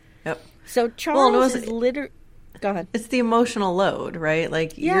 Right. Yep. So Charles is literally... Go ahead. It's the emotional load, right?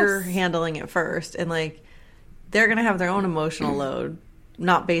 Like, you're handling it first, and, like, they're going to have their own emotional load,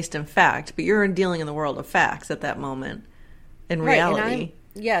 not based in fact, but you're dealing in the world of facts at that moment, in reality.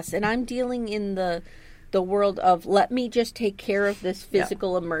 And I'm dealing in the world of, let me just take care of this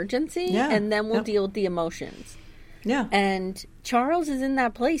physical emergency, and then we'll deal with the emotions. Yeah. And Charles is in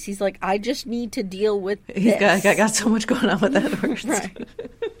that place. He's like, I just need to deal with He's this. got so much going on with Edwards. Right.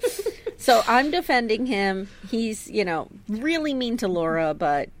 So I'm defending him. He's, really mean to Laura,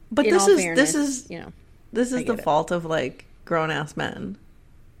 but this fairness, is the fault of, like, grown-ass men.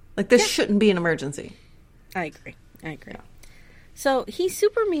 Like, this shouldn't be an emergency. I agree. So he's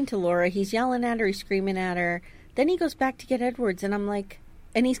super mean to Laura. He's yelling at her. He's screaming at her. Then he goes back to get Edwards, and I'm like,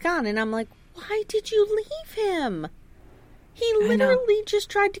 and he's gone. And I'm like, why did you leave him? He literally just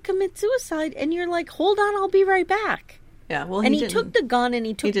tried to commit suicide, and you're like, hold on, I'll be right back. Yeah, well, he took the gun and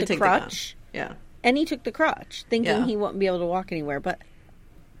he took the crutch. Yeah. And he took the crutch, thinking he wouldn't be able to walk anywhere. But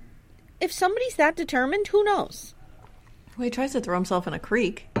if somebody's that determined, who knows? Well, he tries to throw himself in a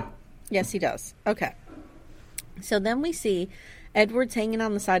creek. Yes, he does. Okay. So then we see Edward's hanging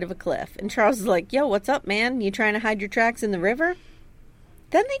on the side of a cliff. And Charles is like, yo, what's up, man? You trying to hide your tracks in the river?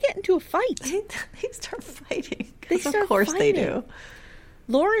 Then they get into a fight. They start fighting. Of course they do.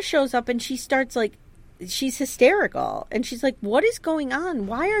 Laura shows up and she starts like, she's hysterical. And she's like, what is going on?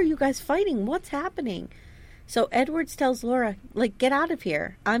 Why are you guys fighting? What's happening? So Edwards tells Laura, like, get out of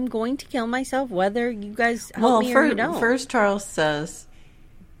here. I'm going to kill myself whether you guys help me or you don't. First Charles says,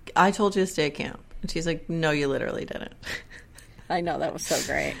 I told you to stay at camp. And she's like, no, you literally didn't. I know, that was so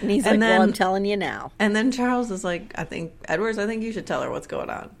great. And he's like, well, I'm telling you now. And then Charles is like, Edwards, I think you should tell her what's going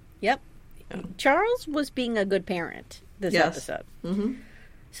on. Yep. Yeah. Charles was being a good parent this episode. Mm-hmm.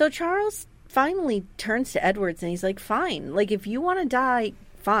 So Charles finally turns to Edwards and he's like, fine. Like, if you want to die,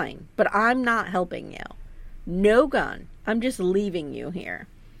 fine, but I'm not helping you. No gun. I'm just leaving you here.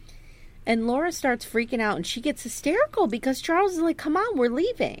 And Laura starts freaking out, and she gets hysterical because Charles is like, come on, we're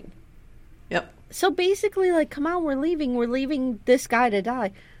leaving. Yep. So basically, like, come on, we're leaving this guy to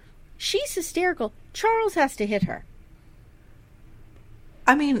die. She's hysterical. Charles has to hit her.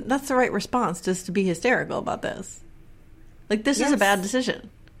 I mean, that's the right response, just to be hysterical about this. Like, this is a bad decision.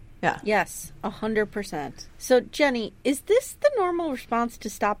 Yeah. Yes, 100%. So, Jenny, is this the normal response to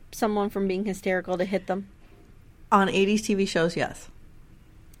stop someone from being hysterical, to hit them? On 80s TV shows, yes.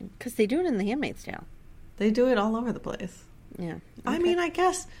 Because they do it in The Handmaid's Tale. They do it all over the place. Yeah. Okay. I mean, I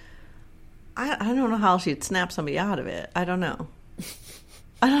guess... I don't know how she'd snap somebody out of it. I don't know.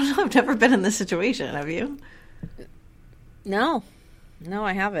 I don't know. I've never been in this situation. Have you? No. No,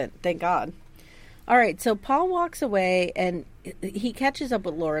 I haven't. Thank God. All right. So Paul walks away and he catches up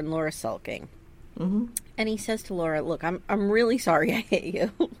with Laura, and Laura's sulking. Mm-hmm. And he says to Laura, look, I'm really sorry I hit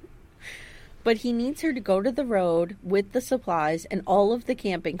you. But he needs her to go to the road with the supplies and all of the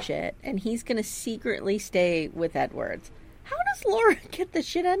camping shit, and he's going to secretly stay with Edwards. How does Laura get the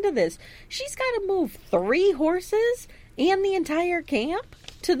shit end of this? She's got to move 3 horses and the entire camp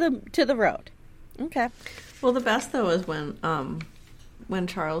to the road. Okay. Well, the best though is when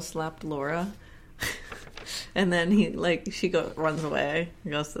Charles slapped Laura, and then she runs away,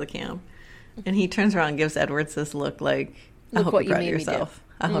 goes to the camp, and he turns around and gives Edwards this look like, I hope you're proud of yourself.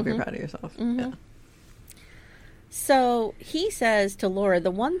 I hope you're proud of yourself. Mm-hmm. Yeah. So he says to Laura,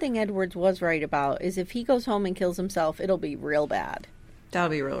 the one thing Edwards was right about is if he goes home and kills himself, it'll be real bad. That'll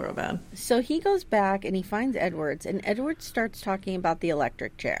be real bad. So he goes back and he finds Edwards, and Edwards starts talking about the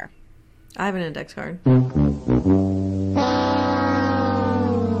electric chair. I have an index card. Oh,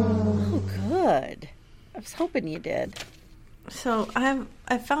 good. I was hoping you did. So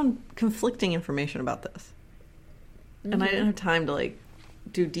I found conflicting information about this. Mm-hmm. And I didn't have time to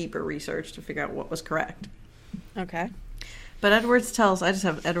do deeper research to figure out what was correct. Okay. But Edwards tells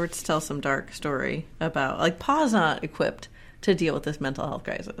some dark story about, Pa's not equipped to deal with this mental health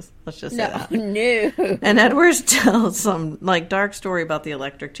crisis. Let's just say that. No. And Edwards tells some, dark story about the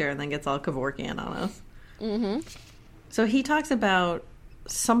electric chair and then gets all Kevorkian on us. Mm-hmm. So he talks about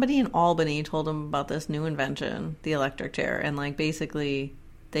somebody in Albany told him about this new invention, the electric chair, and, basically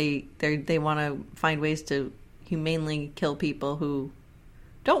they want to find ways to humanely kill people who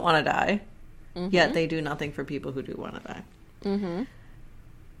don't want to die. Mm-hmm. Yet they do nothing for people who do want to die. Mm-hmm.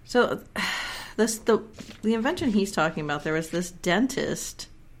 So, the invention he's talking about, there was this dentist,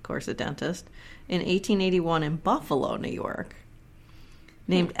 of course a dentist, in 1881 in Buffalo, New York,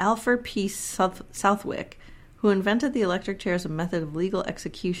 named Alfred P. Southwick, who invented the electric chair as a method of legal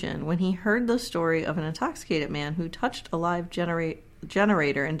execution when he heard the story of an intoxicated man who touched a live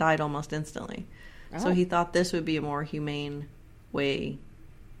generator and died almost instantly. Oh. So he thought this would be a more humane way.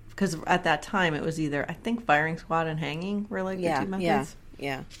 Because at that time, it was either, I think, firing squad and hanging were the two methods.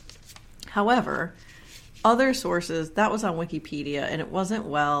 Yeah. However, other sources, that was on Wikipedia, and it wasn't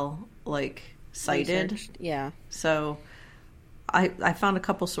well, cited. Researched. Yeah. So I found a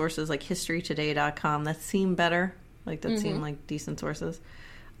couple sources, like historytoday.com, that seemed better. Seemed like decent sources.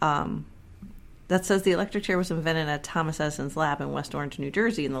 That says the electric chair was invented at Thomas Edison's lab in West Orange, New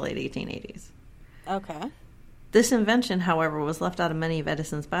Jersey in the late 1880s. Okay. This invention, however, was left out of many of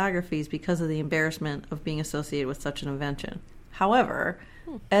Edison's biographies because of the embarrassment of being associated with such an invention. However,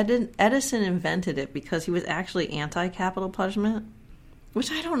 Edison invented it because he was actually anti-capital punishment, which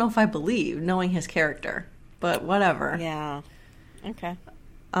I don't know if I believe, knowing his character, but whatever. Yeah. Okay.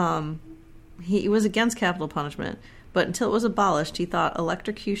 He was against capital punishment, but until it was abolished, he thought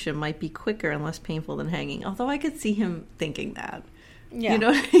electrocution might be quicker and less painful than hanging, although I could see him thinking that. Yeah. You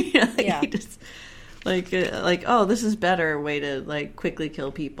know what I mean? Yeah. He just... oh, this is better way to quickly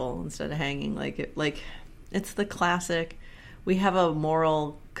kill people instead of hanging. It's the classic. We have a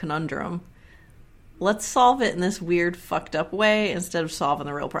moral conundrum. Let's solve it in this weird, fucked up way instead of solving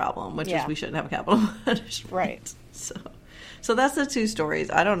the real problem, which is we shouldn't have capital punishment. Right. So that's the two stories.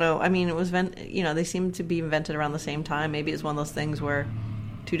 I don't know. I mean, it was they seem to be invented around the same time. Maybe it's one of those things where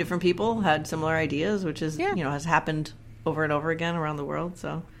two different people had similar ideas, which is has happened over and over again around the world.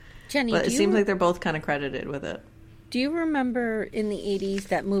 So. Jenny, but it seems like they're both kind of credited with it. Do you remember in the 80s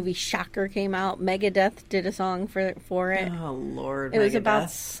that movie Shocker came out? Megadeth did a song for it. Oh, Lord. It was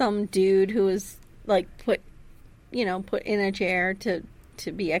about some dude who was put in a chair to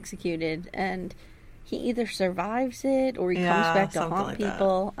be executed, and he either survives it or he comes back to haunt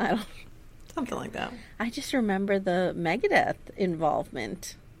people. Something like that. I just remember the Megadeth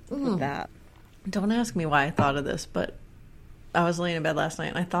involvement with that. Don't ask me why I thought of this, but I was laying in bed last night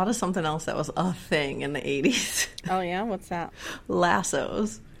and I thought of something else that was a thing in the 80s. Oh, yeah? What's that?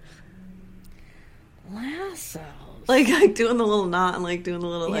 Lassos. Lassos. Like doing the little knot and like doing the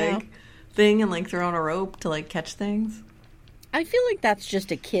little like thing and like throwing a rope to like catch things. I feel like that's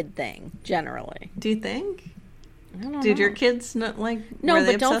just a kid thing, generally. Do you think? I don't know. Did your kids not like? No, were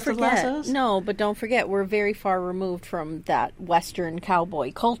they but don't obsessed with forget. lassos? No, but don't forget, we're very far removed from that Western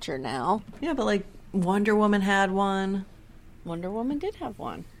cowboy culture now. Yeah, but like Wonder Woman had one. Wonder Woman did have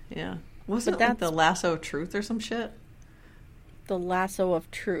one. Yeah, wasn't it like the lasso of truth or some shit? The lasso of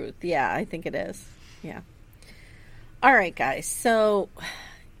truth. Yeah, I think it is. Yeah. All right, guys. So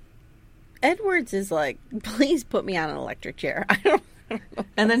Edwards is like, please put me on an electric chair. I don't know.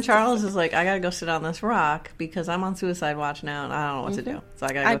 And then Charles is like, I gotta go sit on this rock because I'm on suicide watch now and I don't know what to do. So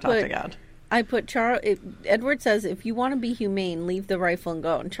I gotta go talk to God. I put Edward says, if you want to be humane, leave the rifle and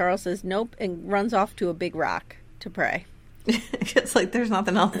go. And Charles says, nope, and runs off to a big rock to pray. It's like there's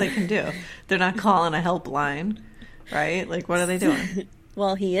nothing else they can do. They're not calling a helpline, right? Like, what are they doing?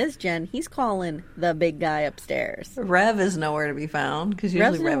 Well, he is, Jen. He's calling the big guy upstairs. Rev is nowhere to be found because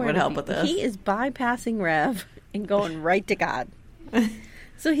usually Rev would help with this. He is bypassing Rev and going right to God.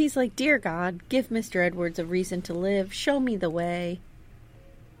 So he's like, dear God, give Mr. Edwards a reason to live. Show me the way.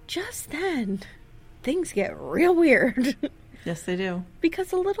 Just then, things get real weird. Yes, they do.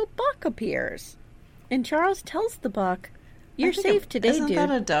 Because a little buck appears. And Charles tells the buck, you're safe today, dude. Isn't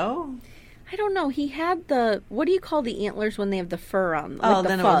that a doe? I don't know. He had the, what do you call the antlers when they have the fur on? Like the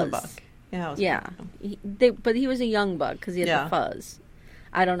then fuzz. it was a buck. Yeah, but he was a young buck because he had the fuzz.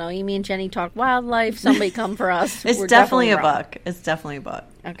 I don't know. You mean Jenny talk wildlife? Somebody come for us. It's definitely a buck. It's definitely a buck.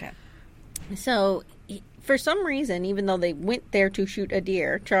 Okay. So, for some reason, even though they went there to shoot a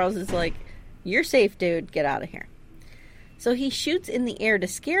deer, Charles is like, you're safe, dude. Get out of here. So he shoots in the air to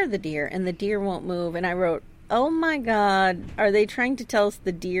scare the deer, and the deer won't move. And I wrote, oh my God, are they trying to tell us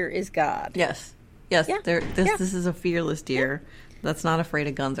the deer is God? Yes. Yes. Yeah. This is a fearless deer that's not afraid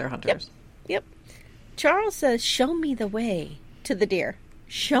of guns or hunters. Yep. Charles says, show me the way to the deer.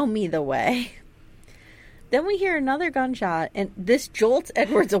 Show me the way. Then we hear another gunshot, and this jolts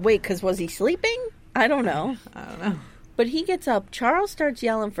Edwards awake because was he sleeping? I don't know. But he gets up. Charles starts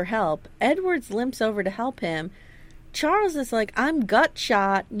yelling for help. Edwards limps over to help him. Charles is like, I'm gut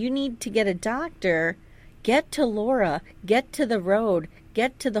shot. You need to get a doctor. Get to Laura. Get to the road.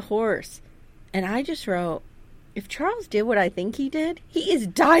 Get to the horse. And I just wrote, if Charles did what I think he did, he is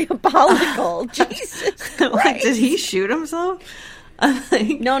diabolical. Jesus Christ. Like, did he shoot himself?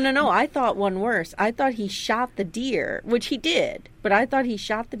 No. I thought one worse. I thought he shot the deer, which he did. But I thought he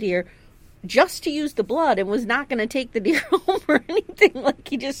shot the deer just to use the blood and was not going to take the deer home or anything. Like,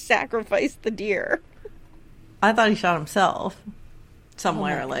 he just sacrificed the deer. I thought he shot himself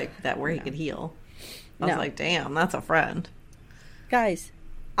somewhere like that where he could heal. I was like, damn, that's a friend. Guys,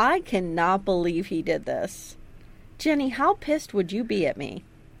 I cannot believe he did this. Jenny, how pissed would you be at me?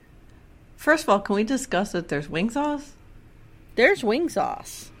 First of all, can we discuss that there's wing sauce? There's wing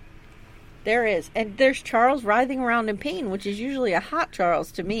sauce. There is. And there's Charles writhing around in pain, which is usually a hot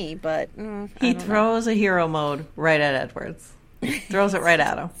Charles to me, but he throws a hero mode right at Edwards. Throws it right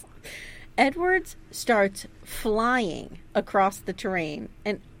at him. Edwards starts flying across the terrain,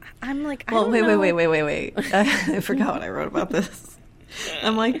 and I'm like, wait. I forgot what I wrote about this.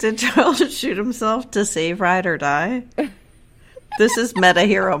 I'm like, did Charles shoot himself to save Ride or Die? This is meta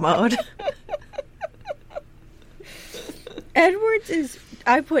hero mode. Edwards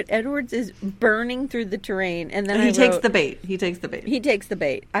is burning through the terrain, and then he takes the bait. He takes the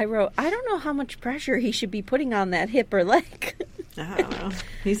bait. I wrote, I don't know how much pressure he should be putting on that hip or leg. I don't know.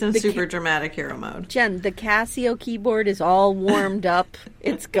 He's in super dramatic hero mode. Jen, the Casio keyboard is all warmed up.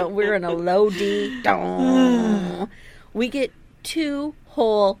 We're in a low D. We get 2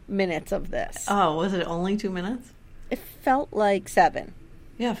 whole minutes of this. Oh, was it only 2 minutes? It felt like 7.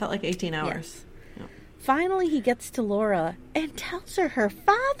 Yeah, it felt like 18 hours. Yeah. Finally, he gets to Laura and tells her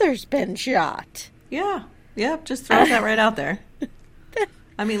father's been shot. Yeah. Yep, just throws that right out there.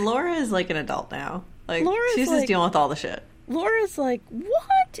 I mean, Laura is like an adult now. Like, she's just dealing with all the shit. Laura's like,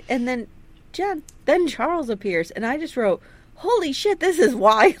 what? And then, Jen, Charles appears, and I just wrote, holy shit, this is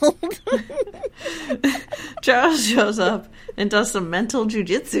wild. Charles shows up and does some mental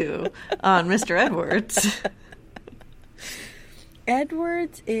jujitsu on Mr. Edwards.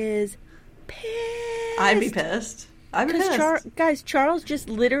 Edwards is pissed. I'd be pissed. Guys, Charles just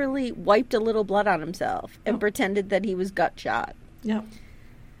literally wiped a little blood on himself and pretended that he was gut shot. Yep.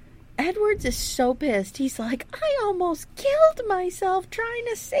 Edwards is so pissed. He's like, I almost killed myself trying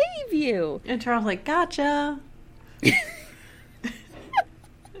to save you. And Charles like, gotcha.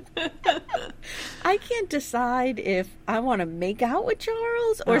 I I can't decide if I want to make out with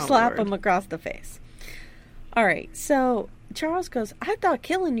Charles or slap him across the face. All right, so Charles goes, I thought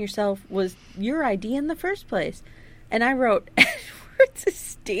killing yourself was your idea in the first place. And I wrote, Edwards is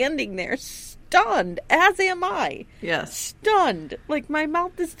standing there stunned, as am I. Yes. Stunned. Like, my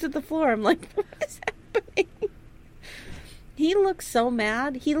mouth is to the floor. I'm like, what is happening? He looks so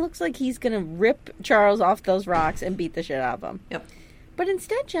mad. He looks like he's going to rip Charles off those rocks and beat the shit out of him. Yep. But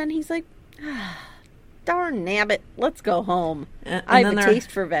instead, Jen, he's like, darn nabbit, let's go home. And I have a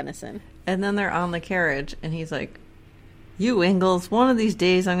taste for venison. And then they're on the carriage, and he's like, you, Ingalls, one of these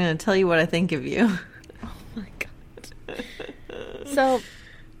days I'm going to tell you what I think of you. Oh, my God. So,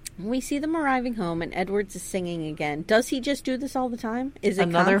 we see them arriving home, and Edwards is singing again. Does he just do this all the time? Is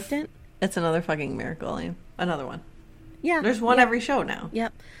it constant? It's another fucking miracle. Another one. Yeah. There's one every show now.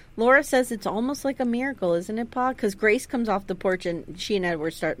 Yep. Laura says it's almost like a miracle, isn't it, Pa? Because Grace comes off the porch, and she and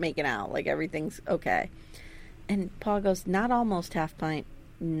Edward start making out. Like, everything's okay. And Pa goes, not almost, half pint.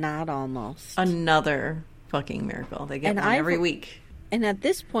 Not almost. Another fucking miracle. They get one every week. And at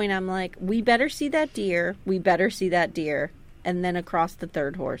this point, I'm like, we better see that deer. We better see that deer. And then across the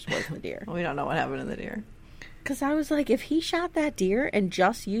third horse was the deer. We don't know what happened to the deer. Because I was like, if he shot that deer and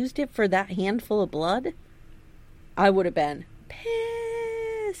just used it for that handful of blood, I would have been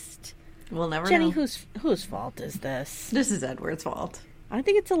pissed. We'll never Jenny, know. whose fault is this? This is Edward's fault. I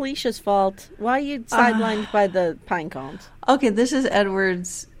think it's Alicia's fault. Why are you sidelined by the pine cones? Okay, this is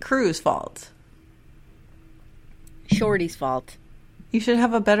Edward's crew's fault. Shorty's fault. You should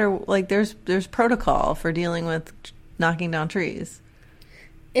have a better, like, there's protocol for dealing with knocking down trees.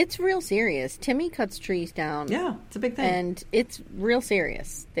 It's real serious. Timmy cuts trees down. Yeah, it's a big thing. And it's real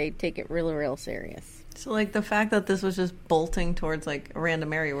serious. They take it real, real serious. So, like, the fact that this was just bolting towards, like, a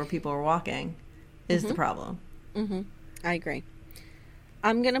random area where people were walking is the problem. Mm-hmm. I agree.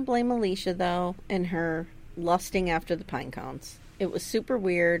 I'm going to blame Alicia, though, and her lusting after the pine cones. It was super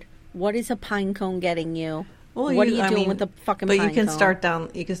weird. What is a pine cone getting you? Well, what are you doing with the fucking pine cone? But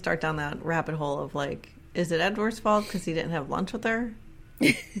you can start down that rabbit hole of, like, is it Edward's fault because he didn't have lunch with her?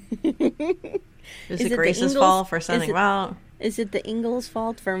 Is it Grace's fault for sending him out? Is it the Ingalls'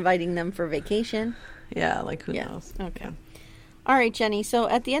 fault for inviting them for vacation? Yeah, like, who knows? Okay. All right, Jenny. So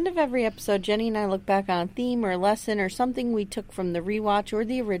at the end of every episode, Jenny and I look back on a theme or a lesson or something we took from the rewatch or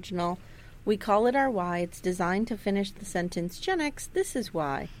the original. We call it our why. It's designed to finish the sentence, Gen X, this is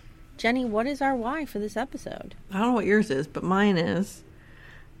why. Jenny, what is our why for this episode? I don't know what yours is, but mine is,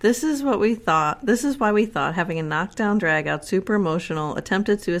 this is why we thought having a knockdown, drag-out, super emotional,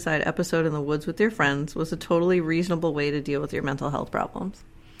 attempted suicide episode in the woods with your friends was a totally reasonable way to deal with your mental health problems.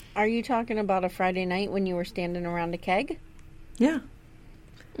 Are you talking about a Friday night when you were standing around a keg? Yeah.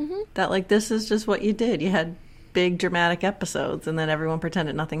 Mm-hmm. That, like, this is just what you did. You had big dramatic episodes, and then everyone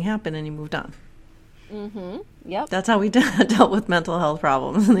pretended nothing happened, and you moved on. Mm-hmm. Yep. That's how we dealt with mental health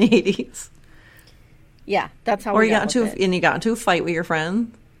problems in the 80s. Yeah, that's how we got into and you got into a fight with your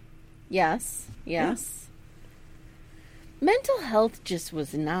friend. Yes. Yeah. Mental health just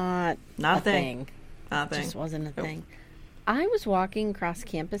was not a thing. Not a thing. Just wasn't a thing. I was walking across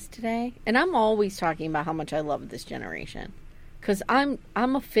campus today, and I'm always talking about how much I love this generation, because I'm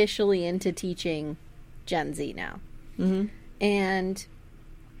officially into teaching Gen Z now. Mm-hmm. And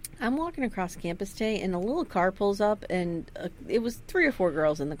I'm walking across campus today, and a little car pulls up, and it was 3 or 4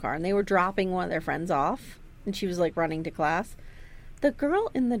 girls in the car, and they were dropping one of their friends off, and she was, like, running to class. The girl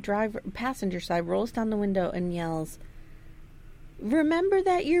in the passenger side rolls down the window and yells, "Remember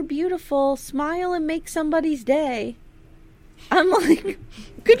that you're beautiful. Smile and make somebody's day." I'm like,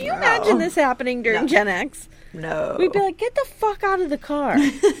 could you imagine this happening during Gen X? No. We'd be like, get the fuck out of the car.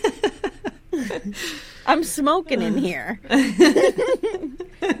 I'm smoking in here.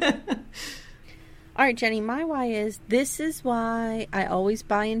 All right, Jenny, my why is, this is why I always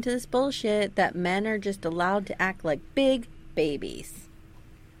buy into this bullshit that men are just allowed to act like big babies.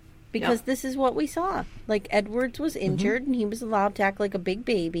 Because this is what we saw. Like, Edwards was injured, and he was allowed to act like a big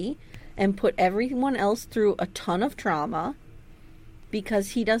baby and put everyone else through a ton of trauma because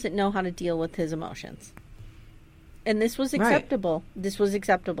he doesn't know how to deal with his emotions. And this was acceptable. Right. This was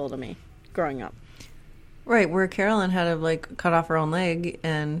acceptable to me growing up. Right, where Carolyn had to, like, cut off her own leg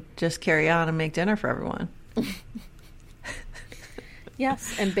and just carry on and make dinner for everyone.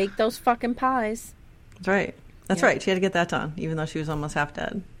 Yes, and bake those fucking pies. That's right. That's right. She had to get that done, even though she was almost half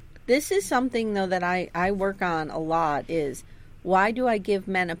dead. This is something, though, that I work on a lot is, why do I give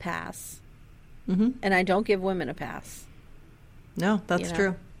men a pass? Mm-hmm. And I don't give women a pass. No, that's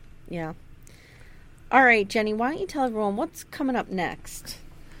true. Yeah. All right, Jenny, why don't you tell everyone what's coming up next?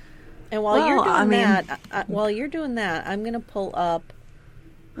 And while you're doing that, I'm going to pull up,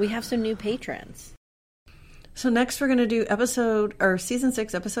 we have some new patrons. So next we're going to do season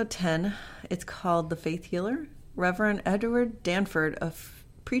 6, episode 10. It's called The Faith Healer. Reverend Edward Danford, a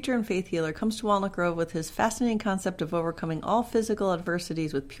preacher and faith healer, comes to Walnut Grove with his fascinating concept of overcoming all physical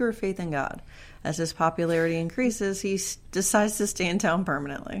adversities with pure faith in God. As his popularity increases, he decides to stay in town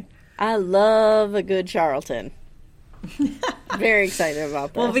permanently. I love a good charlatan. Very excited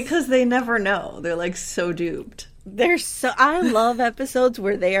about this. Well, because they never know. They're like so duped. I love episodes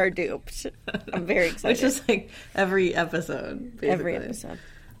where they are duped. I'm very excited. Which is like every episode, basically. Every episode.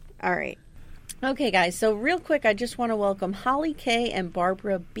 All right. Okay, guys, so real quick, I just want to welcome Holly K. and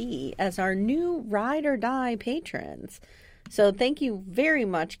Barbara B. as our new Ride or Die patrons. So thank you very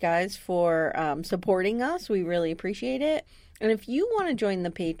much, guys, for supporting us. We really appreciate it. And if you want to join the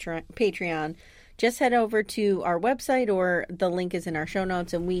Patreon, just head over to our website, or the link is in our show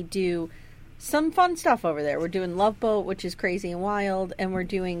notes, and we do some fun stuff over there. We're doing Love Boat, which is crazy and wild, and we're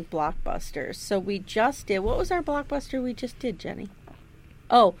doing blockbusters. So we just did, what was our blockbuster we just did, Jenny?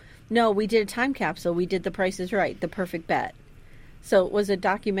 Oh, no, we did a time capsule. We did The Price is Right, The Perfect Bet. So it was a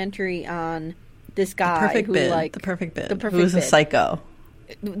documentary on this guy The perfect bid. Who was a psycho.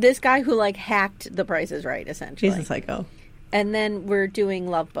 This guy who hacked The Price is Right, essentially. He's a psycho. And then we're doing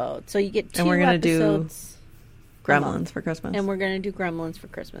Love Boat. So you get 2 and we're gonna episodes. Do Gremlins for Christmas. And we're going to do Gremlins for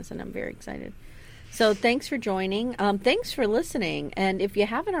Christmas, and I'm very excited. So thanks for joining. Thanks for listening. And if you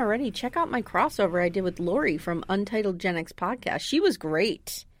haven't already, check out my crossover I did with Lori from Untitled Gen X Podcast. She was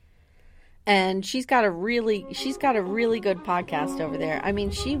great. And she's got a really good podcast over there. I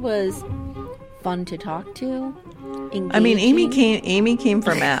mean, she was fun to talk to. Engaging. I mean, Amy came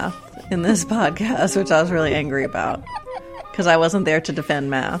for math in this podcast, which I was really angry about because I wasn't there to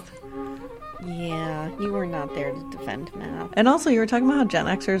defend math. Yeah, you were not there to defend math. And also, you were talking about how Gen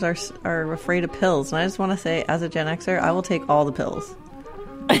Xers are afraid of pills. And I just want to say, as a Gen Xer, I will take all the pills.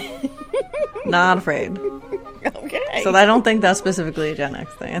 Not afraid. Okay. So I don't think that's specifically a Gen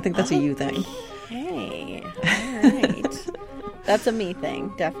X thing. I think that's a you thing. Okay. All right. That's a me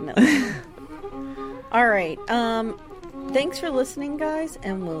thing, definitely. All right. Thanks for listening, guys,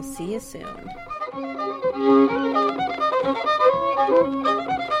 and we'll see you soon.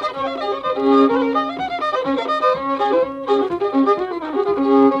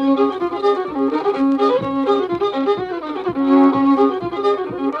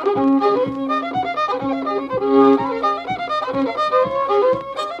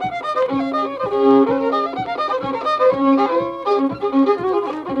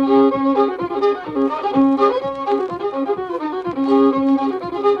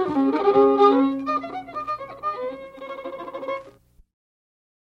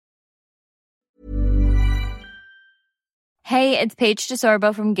 Hey, it's Paige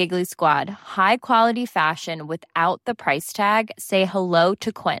DeSorbo from Giggly Squad. High quality fashion without the price tag. Say hello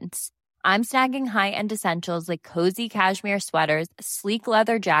to Quince. I'm snagging high-end essentials like cozy cashmere sweaters, sleek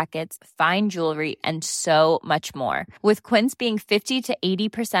leather jackets, fine jewelry, and so much more. With Quince being 50 to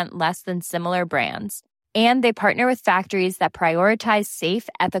 80% less than similar brands. And they partner with factories that prioritize safe,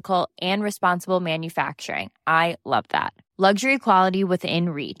 ethical, and responsible manufacturing. I love that. Luxury quality within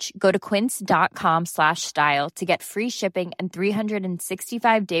reach. Go to quince.com/style to get free shipping and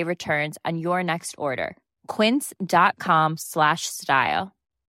 365-day returns on your next order. Quince.com/style.